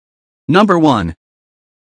Number 1.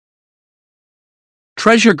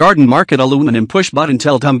 Treasure Garden Market Aluminum Push-Button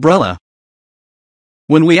Tilt Umbrella.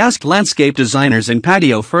 When we asked landscape designers and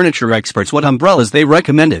patio furniture experts what umbrellas they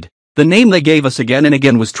recommended, the name they gave us again and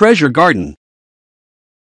again was Treasure Garden.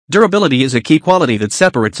 Durability is a key quality that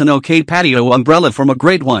separates an okay patio umbrella from a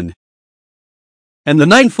great one. And the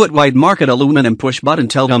 9-foot wide market aluminum push-button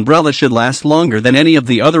tilt umbrella should last longer than any of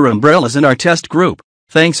the other umbrellas in our test group,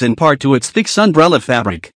 thanks in part to its thick sunbrella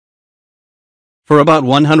fabric. For about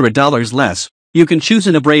 $100 less, you can choose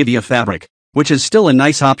an Abravia fabric, which is still a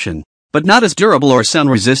nice option, but not as durable or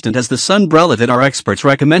sun-resistant as the sunbrella that our experts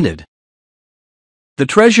recommended. The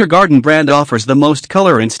Treasure Garden brand offers the most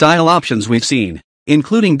color and style options we've seen,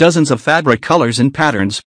 including dozens of fabric colors and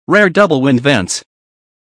patterns, rare double wind vents,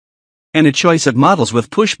 and a choice of models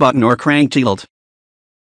with push-button or crank tilt.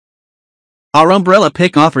 Our umbrella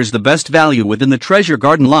pick offers the best value within the Treasure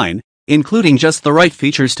Garden line, including just the right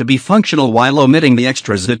features to be functional while omitting the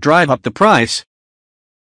extras that drive up the price.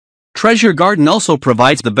 Treasure Garden also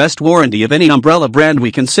provides the best warranty of any umbrella brand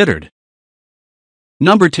we considered.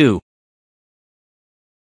 Number 2.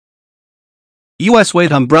 US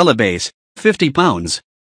Weight Umbrella Base, 50 pounds.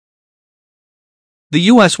 The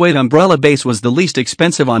US Weight Umbrella Base was the least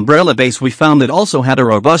expensive umbrella base we found that also had a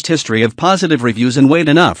robust history of positive reviews and weighed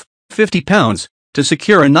enough, 50 pounds, to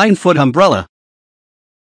secure a 9-foot umbrella.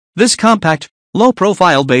 This compact,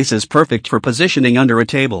 low-profile base is perfect for positioning under a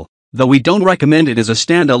table, though we don't recommend it as a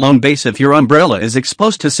standalone base if your umbrella is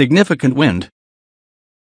exposed to significant wind.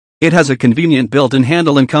 It has a convenient built-in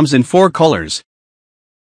handle and comes in 4 colors.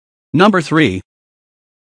 Number 3.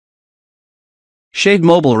 Shade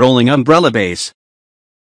Mobile Rolling Umbrella Base.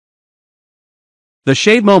 The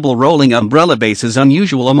Shade Mobile Rolling Umbrella Base is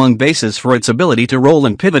unusual among bases for its ability to roll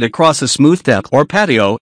and pivot across a smooth deck or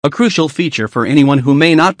patio, a crucial feature for anyone who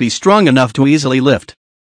may not be strong enough to easily lift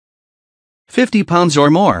 50 pounds or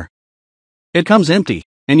more. It comes empty,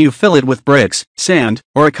 and you fill it with bricks, sand,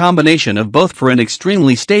 or a combination of both for an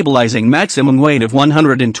extremely stabilizing maximum weight of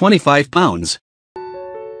 125 pounds.